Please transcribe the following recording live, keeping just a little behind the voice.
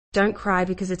Don't cry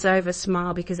because it's over,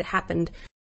 smile because it happened.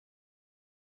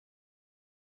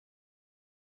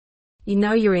 You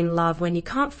know you're in love when you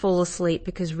can't fall asleep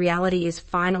because reality is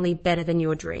finally better than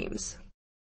your dreams.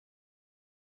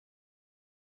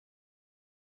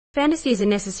 Fantasy is a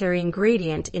necessary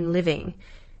ingredient in living.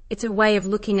 It's a way of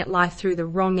looking at life through the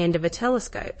wrong end of a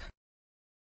telescope.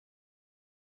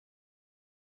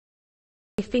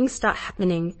 If things start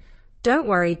happening, don't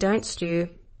worry, don't stew.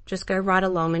 Just go right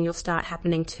along and you'll start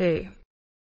happening too.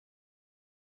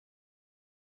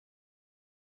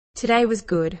 Today was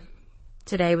good.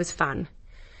 Today was fun.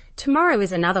 Tomorrow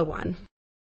is another one.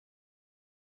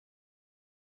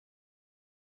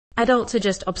 Adults are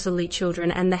just obsolete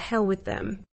children, and the hell with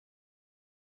them.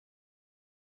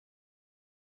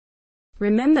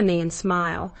 Remember me and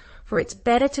smile, for it's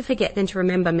better to forget than to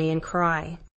remember me and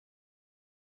cry.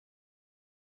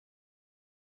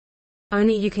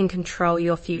 Only you can control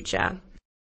your future.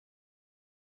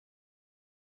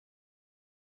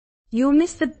 You'll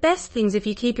miss the best things if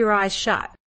you keep your eyes shut.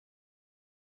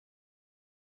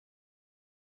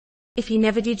 If you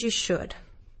never did, you should.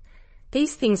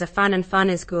 These things are fun and fun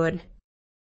is good.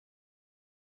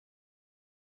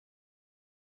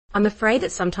 I'm afraid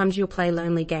that sometimes you'll play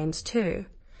lonely games too.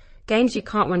 Games you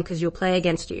can't win because you'll play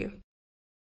against you.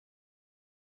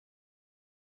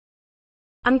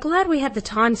 I'm glad we had the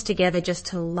times together just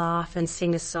to laugh and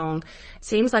sing a song. It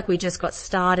seems like we just got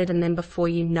started and then before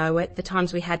you know it, the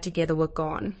times we had together were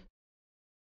gone.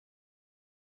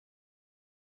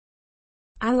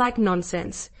 I like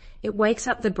nonsense. It wakes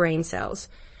up the brain cells.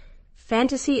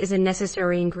 Fantasy is a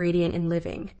necessary ingredient in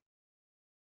living.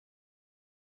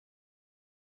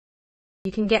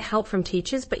 You can get help from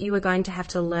teachers, but you are going to have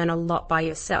to learn a lot by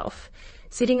yourself,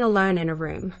 sitting alone in a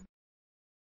room.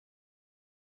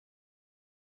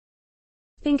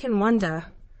 Think and wonder.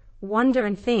 Wonder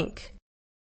and think.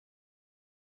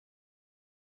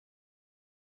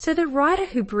 So the writer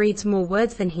who breathes more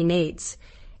words than he needs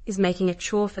is making a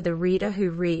chore for the reader who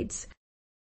reads.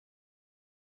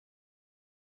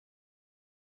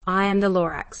 I am the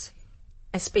Lorax.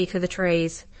 I speak for the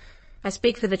trees. I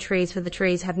speak for the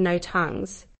trees have no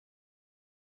tongues.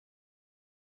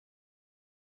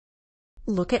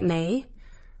 Look at me.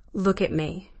 Look at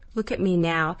me. Look at me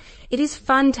now. It is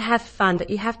fun to have fun, but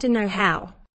you have to know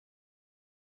how.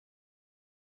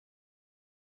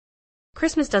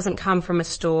 Christmas doesn't come from a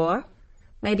store.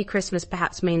 Maybe Christmas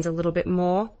perhaps means a little bit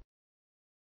more.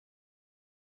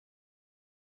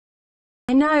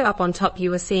 I know up on top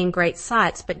you are seeing great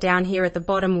sights, but down here at the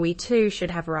bottom we too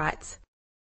should have rights.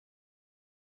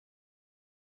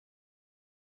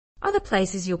 Other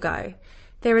places you'll go.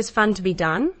 There is fun to be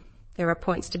done. There are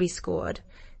points to be scored.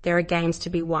 There are games to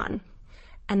be won.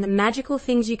 And the magical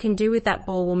things you can do with that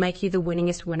ball will make you the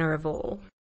winningest winner of all.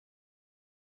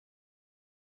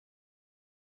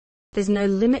 There's no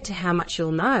limit to how much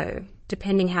you'll know,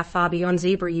 depending how far beyond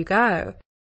zebra you go.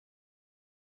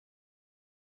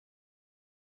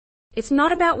 It's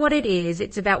not about what it is,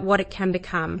 it's about what it can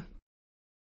become.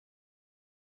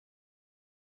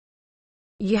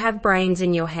 You have brains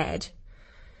in your head.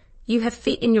 You have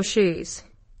feet in your shoes.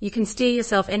 You can steer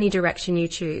yourself any direction you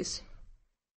choose.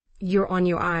 You're on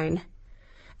your own.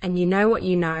 And you know what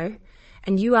you know.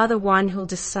 And you are the one who'll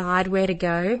decide where to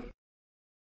go.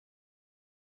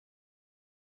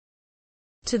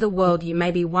 To the world you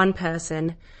may be one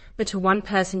person, but to one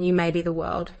person you may be the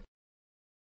world.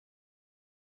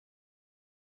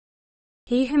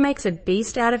 He who makes a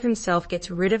beast out of himself gets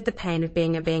rid of the pain of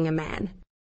being a man.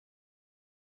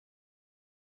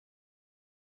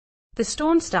 The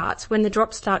storm starts when the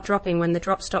drops start dropping. When the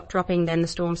drops stop dropping, then the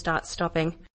storm starts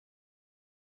stopping.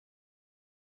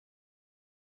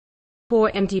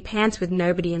 Four empty pants with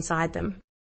nobody inside them.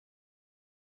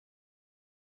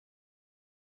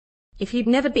 If you'd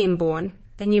never been born,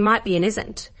 then you might be an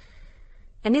isn't.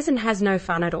 An isn't has no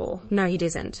fun at all. No, it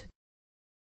isn't.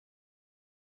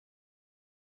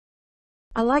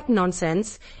 I like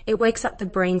nonsense. It wakes up the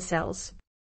brain cells.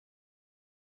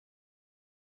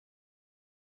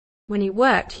 When he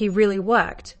worked, he really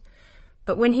worked.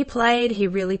 But when he played, he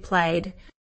really played.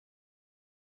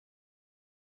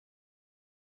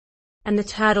 And the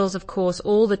turtles, of course,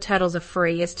 all the turtles are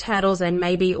free, as turtles and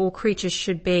maybe all creatures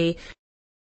should be.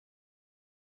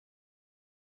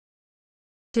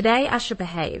 Today I shall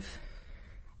behave,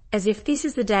 as if this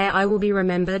is the day I will be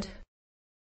remembered.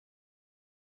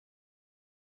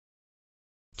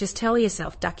 Just tell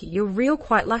yourself, ducky, you're real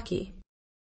quite lucky.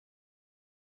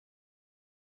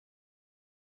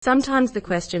 Sometimes the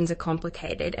questions are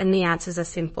complicated and the answers are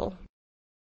simple.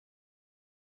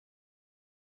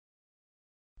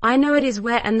 I know it is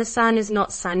wet and the sun is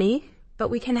not sunny, but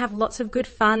we can have lots of good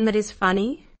fun that is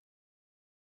funny.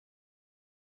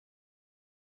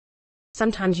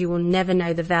 Sometimes you will never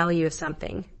know the value of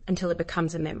something until it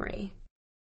becomes a memory.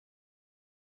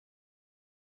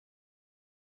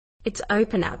 It's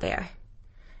open out there,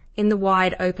 in the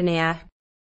wide open air.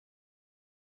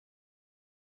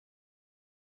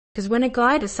 Because when a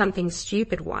guy does something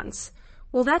stupid once,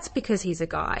 well, that's because he's a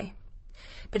guy.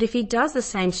 But if he does the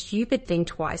same stupid thing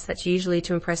twice, that's usually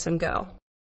to impress some girl.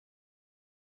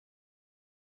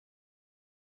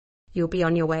 You'll be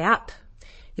on your way up.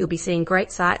 You'll be seeing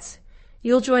great sights.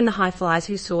 You'll join the high flyers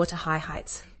who soar to high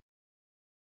heights.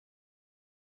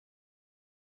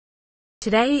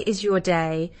 Today is your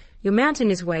day. Your mountain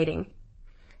is waiting.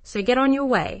 So get on your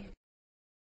way.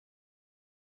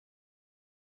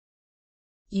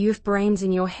 You have brains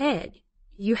in your head.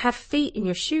 You have feet in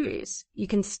your shoes. You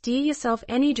can steer yourself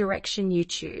any direction you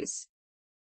choose.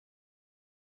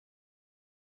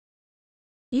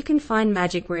 You can find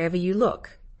magic wherever you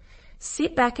look.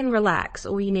 Sit back and relax.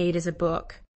 All you need is a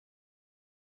book.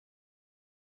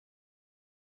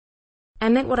 I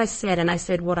meant what I said, and I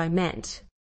said what I meant.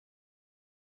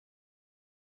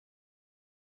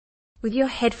 With your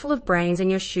head full of brains and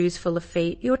your shoes full of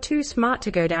feet, you're too smart to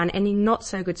go down any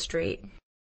not-so-good street.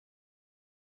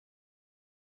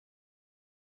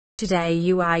 Today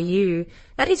you are you.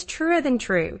 That is truer than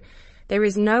true. There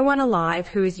is no one alive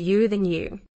who is you than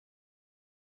you.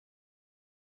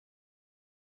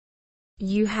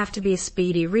 You have to be a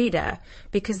speedy reader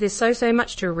because there's so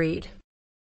much to read.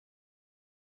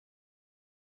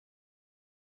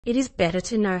 It is better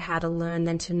to know how to learn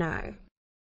than to know.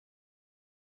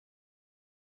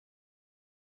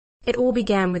 It all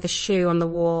began with a shoe on the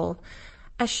wall.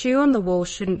 A shoe on the wall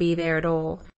shouldn't be there at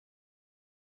all.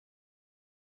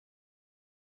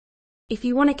 If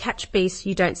you want to catch beasts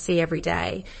you don't see every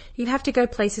day, you have to go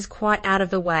places quite out of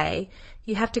the way.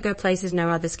 You have to go places no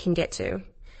others can get to.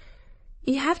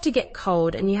 You have to get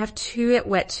cold and you have to get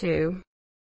wet too.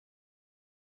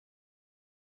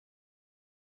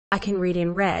 I can read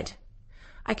in red.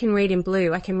 I can read in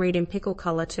blue. I can read in pickle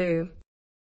colour too.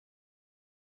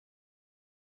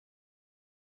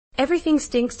 Everything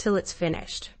stinks till it's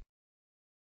finished.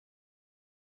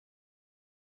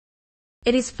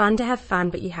 It is fun to have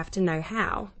fun, but you have to know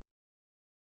how.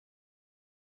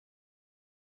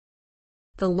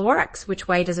 The lorax, which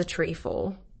way does a tree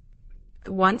fall?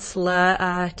 Once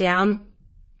down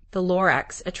the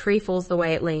lorax, a tree falls the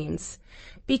way it leans.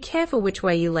 Be careful which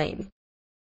way you lean.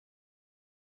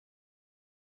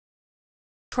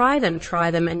 Try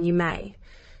them, and you may.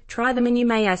 Try them and you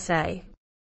may, I say.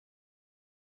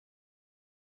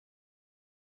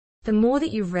 The more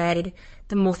that you've read,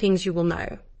 the more things you will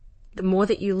know. The more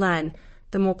that you learn,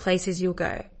 the more places you'll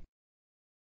go.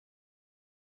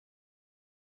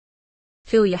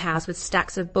 Fill your house with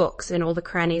stacks of books and all the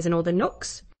crannies and all the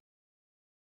nooks.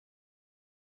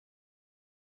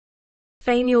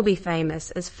 Fame, you'll be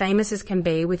famous as can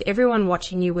be, with everyone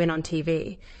watching you win on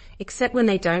TV, except when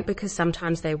they don't, because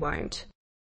sometimes they won't.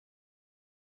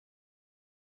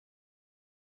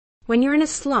 When you're in a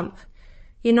slump,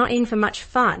 you're not in for much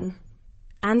fun,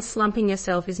 and slumping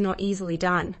yourself is not easily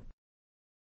done.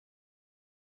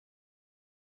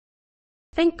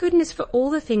 Thank goodness for all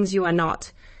the things you are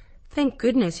not. Thank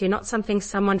goodness you're not something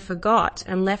someone forgot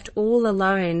and left all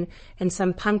alone in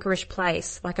some punkerish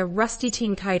place, like a rusty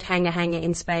tin coat hanger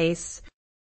in space.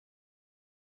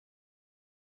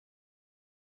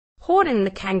 Horton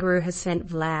the kangaroo has sent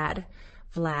Vlad.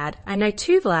 I know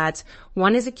two Vlads.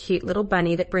 One is a cute little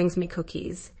bunny that brings me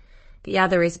cookies. The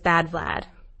other is Bad Vlad.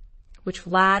 Which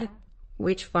Vlad?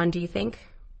 Which one do you think?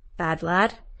 Bad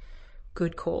Vlad?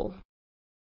 Good call.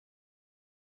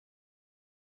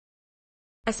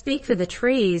 I speak for the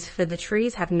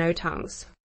trees have no tongues.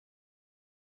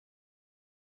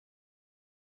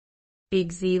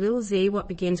 Big Z, little Z, what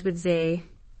begins with Z?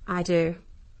 I do.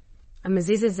 I'm a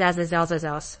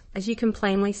zizazazazazazaz, as you can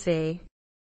plainly see.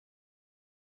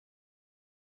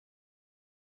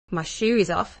 My shoe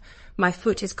is off, my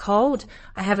foot is cold,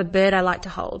 I have a bird I like to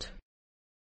hold.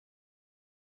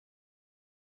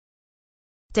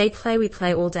 Day play we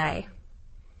play all day.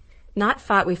 Night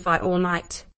fight we fight all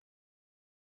night.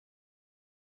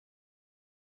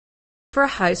 For a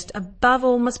host, above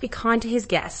all, must be kind to his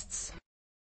guests.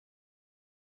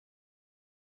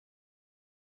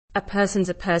 A person's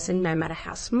a person, no matter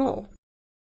how small.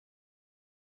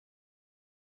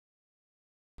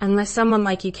 Unless someone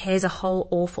like you cares a whole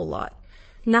awful lot,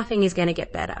 nothing is going to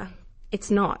get better.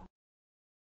 It's not.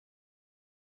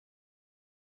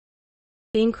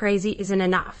 Being crazy isn't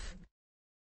enough.